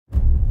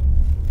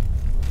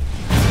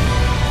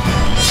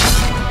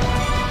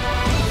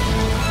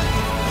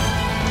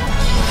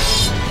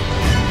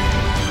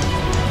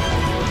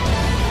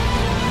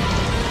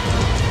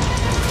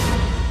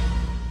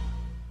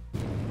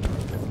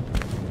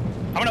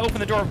to open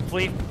the door,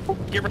 please.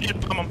 Get ready to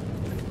bomb them.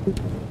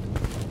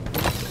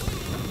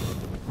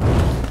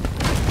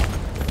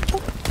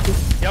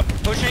 Yep,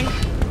 pushing.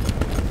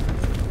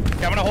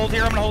 Okay, I'm gonna hold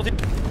here,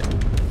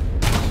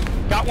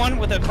 Got one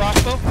with a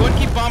crossbow. Go ahead and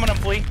keep bombing them,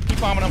 Flea.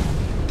 Keep bombing them.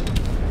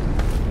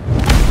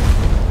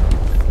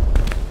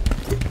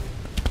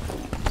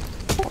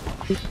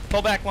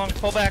 Pull back, Long.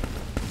 Pull back.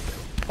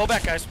 Pull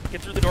back, guys.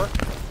 Get through the door.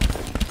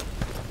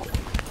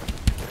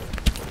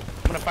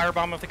 I'm gonna firebomb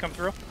them if they come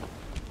through.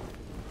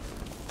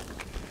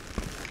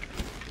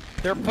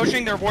 They're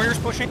pushing. Their warriors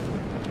pushing.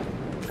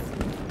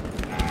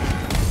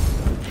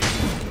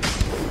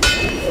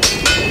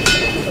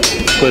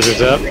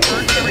 Blizzard's up.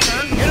 Return.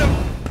 Hit him.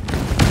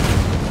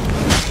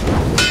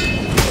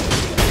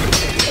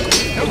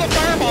 Go the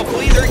fireball,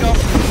 please. There you go.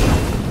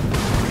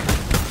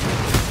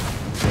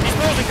 He's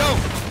frozen. Go.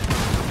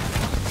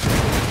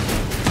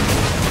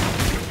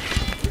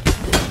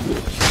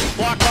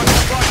 Block.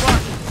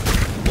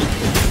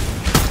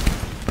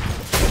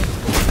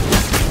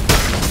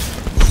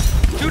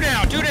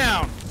 Two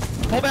down.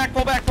 Pull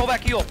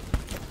back, heal.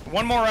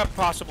 One more up,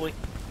 possibly.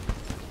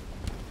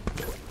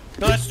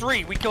 No, that's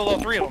 3. We killed all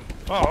 3 of them.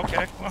 Oh,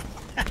 okay.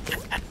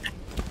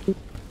 You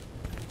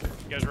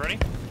guys ready?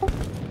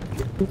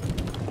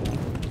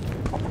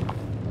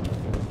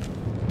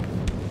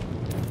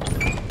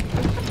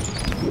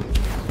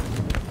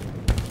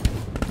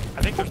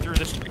 I think they're through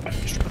this.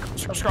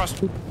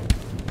 Cross.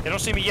 They don't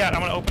see me yet.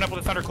 I'm gonna open up with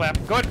a thunderclap.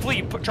 Go ahead,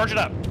 Flea. Charge it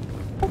up.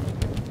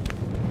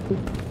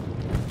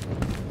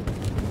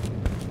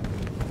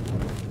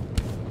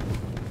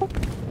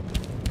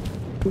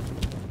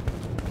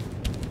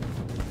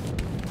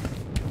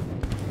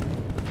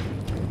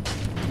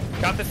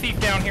 Got the thief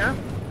down here.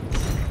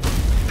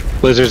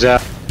 Blizzard's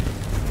out.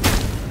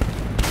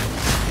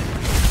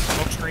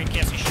 Smoke screen,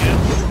 can't see shit.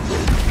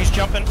 He's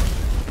jumping.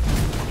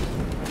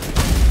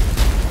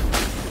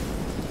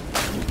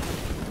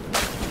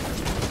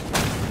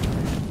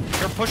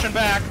 They're pushing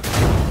back.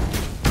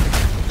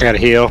 I gotta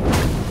heal.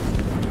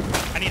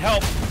 I need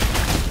help.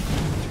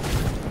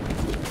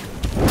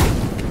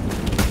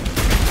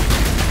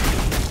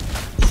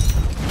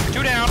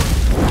 Two down.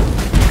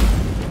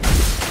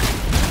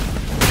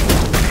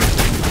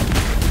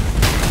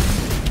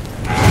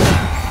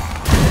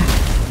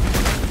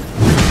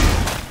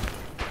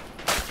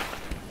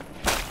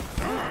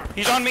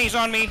 He's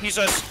on me. He's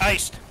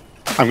iced.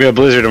 I'm gonna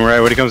blizzard him right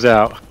when he comes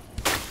out.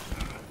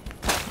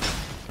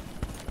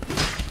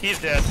 He's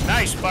dead.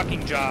 Nice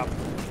fucking job.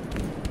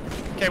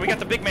 Okay, we got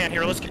the big man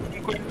here. Let's get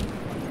him quick.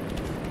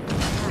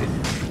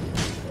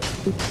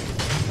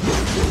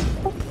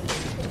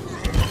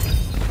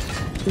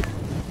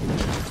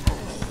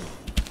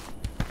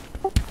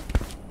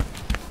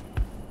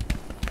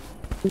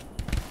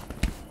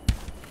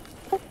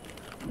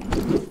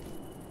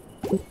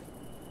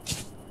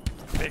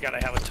 They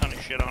gotta have a ton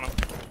of shit on them.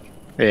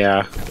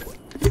 Yeah.